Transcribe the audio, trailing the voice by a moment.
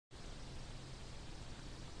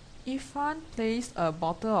Ifan placed a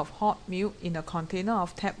bottle of hot milk in a container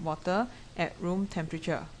of tap water at room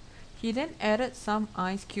temperature. He then added some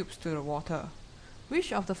ice cubes to the water.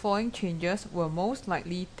 Which of the following changes will most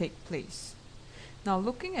likely take place? Now,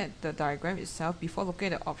 looking at the diagram itself, before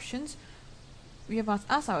looking at the options, we must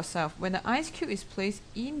ask ourselves, when the ice cube is placed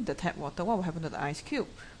in the tap water, what will happen to the ice cube?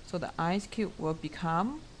 So the ice cube will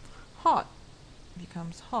become hot.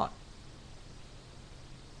 Becomes hot.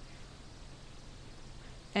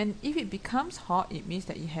 And if it becomes hot, it means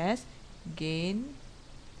that it has gained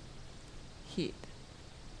heat.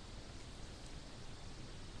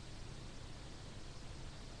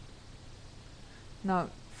 Now,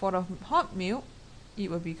 for the hot milk, it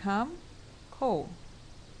will become cold.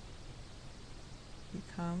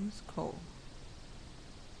 Becomes cold.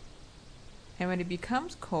 And when it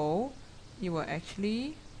becomes cold, it will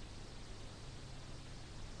actually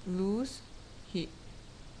lose heat.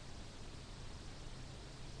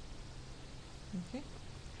 Okay.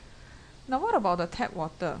 Now what about the tap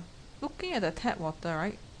water? Looking at the tap water,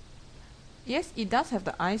 right? Yes, it does have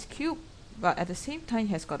the ice cube, but at the same time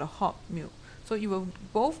it has got a hot milk. So it will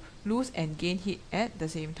both lose and gain heat at the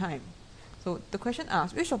same time. So the question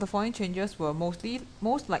asks, which of the following changes will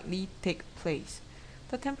most likely take place?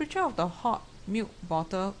 The temperature of the hot milk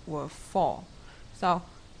bottle will fall. So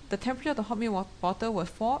the temperature of the hot milk bottle will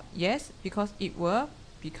fall, yes, because it will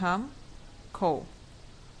become cold.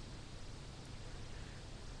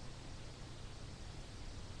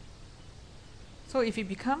 So if it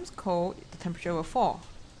becomes cold, the temperature will fall.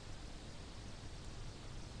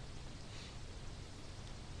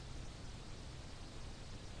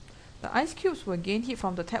 The ice cubes will gain heat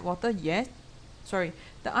from the tap water, yes. Sorry,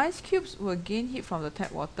 the ice cubes will gain heat from the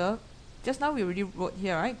tap water. Just now we already wrote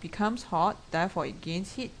here, right? Becomes hot, therefore it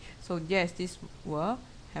gains heat. So yes, this will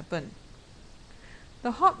happen.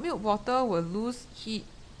 The hot milk bottle will lose heat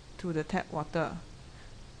to the tap water.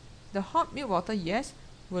 The hot milk water, yes,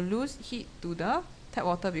 will lose heat to the tap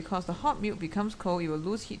water because the hot milk becomes cold, it will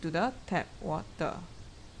lose heat to the tap water.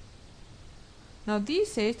 Now D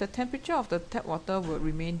says the temperature of the tap water will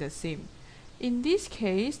remain the same. In this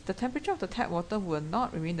case, the temperature of the tap water will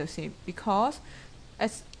not remain the same because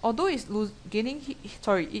although it's gaining heat,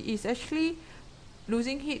 it is actually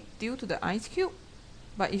losing heat due to the ice cube,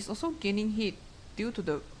 but it's also gaining heat due to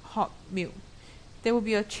the hot milk. There will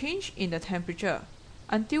be a change in the temperature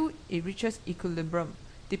until it reaches equilibrium,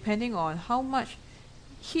 depending on how much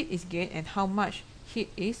heat is gained and how much heat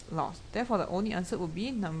is lost. Therefore, the only answer will be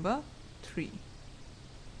number 3.